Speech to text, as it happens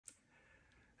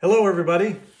Hello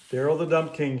everybody, Daryl the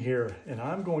Dump King here, and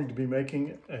I'm going to be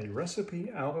making a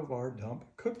recipe out of our dump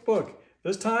cookbook.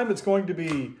 This time it's going to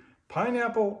be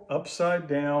pineapple upside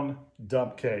down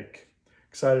dump cake.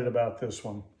 Excited about this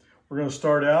one. We're going to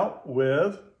start out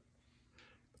with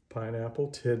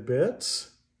pineapple tidbits.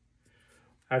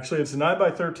 Actually, it's a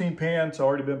 9x13 pan. It's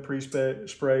already been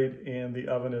pre-sprayed and the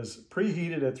oven is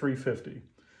preheated at 350.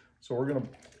 So we're going to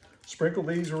sprinkle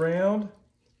these around.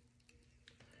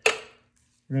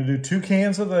 We're going to do 2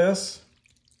 cans of this.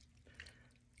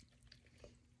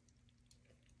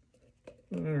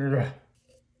 Get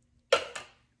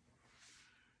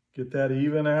that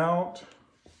even out.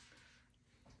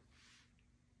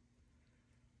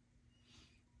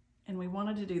 And we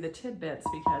wanted to do the tidbits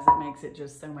because it makes it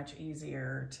just so much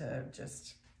easier to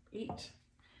just eat,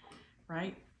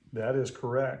 right? That is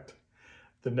correct.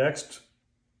 The next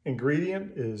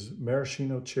ingredient is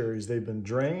maraschino cherries. They've been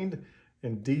drained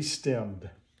and destemmed.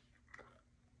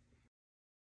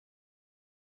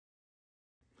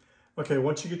 Okay,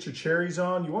 once you get your cherries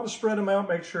on, you want to spread them out,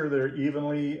 make sure they're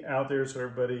evenly out there so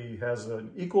everybody has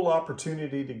an equal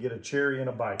opportunity to get a cherry and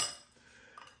a bite.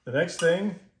 The next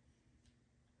thing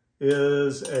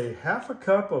is a ½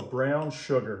 cup of brown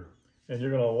sugar. And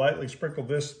you're going to lightly sprinkle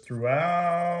this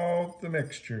throughout the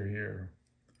mixture here.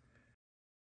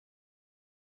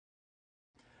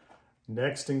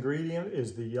 Next ingredient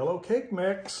is the yellow cake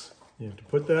mix. You have to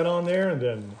put that on there and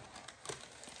then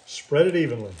spread it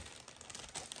evenly.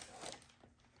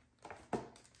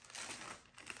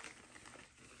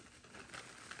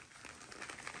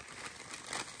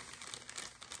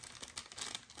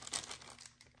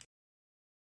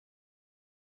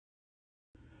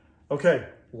 Okay,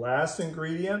 last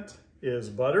ingredient is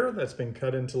butter that's been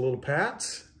cut into little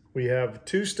pats. We have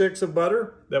 2 sticks of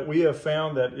butter that we have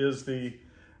found that is the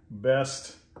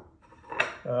best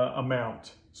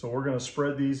amount. So we're going to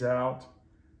spread these out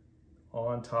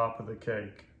on top of the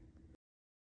cake.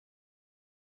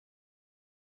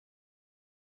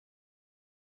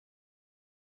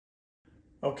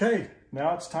 Okay,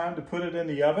 now it's time to put it in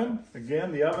the oven.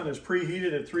 Again, the oven is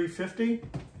preheated at 350.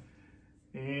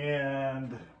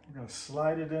 And we're going to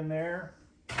slide it in there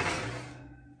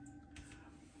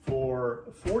for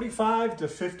 45 to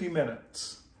 50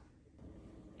 minutes.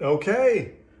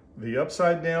 Okay, the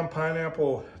upside down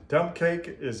pineapple dump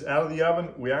cake is out of the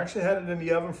oven. We actually had it in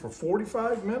the oven for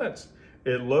 45 minutes.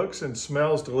 It looks and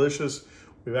smells delicious.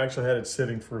 We've actually had it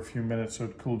sitting for a few minutes so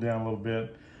it cooled down a little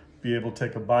bit. Be able to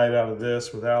take a bite out of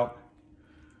this without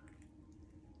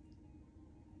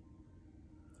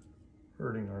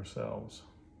hurting ourselves.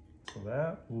 So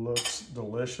that looks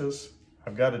delicious.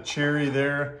 I've got a cherry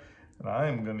there, and I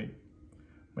am going to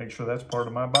make sure that's part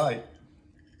of my bite.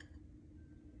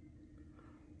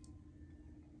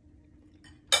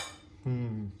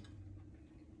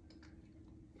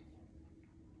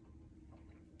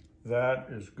 That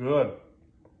is good.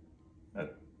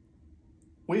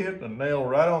 We hit the nail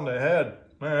right on the head.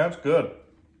 Man, that's good.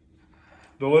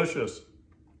 Delicious.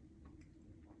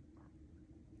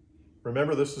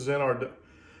 Remember, this is in our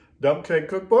dump cake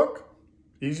cookbook.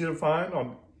 Easy to find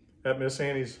at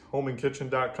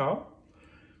MissAnniesHomeandKitchen.com.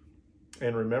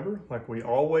 And remember, like we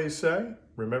always say,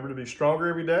 remember to be stronger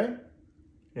every day,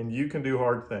 and you can do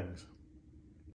hard things.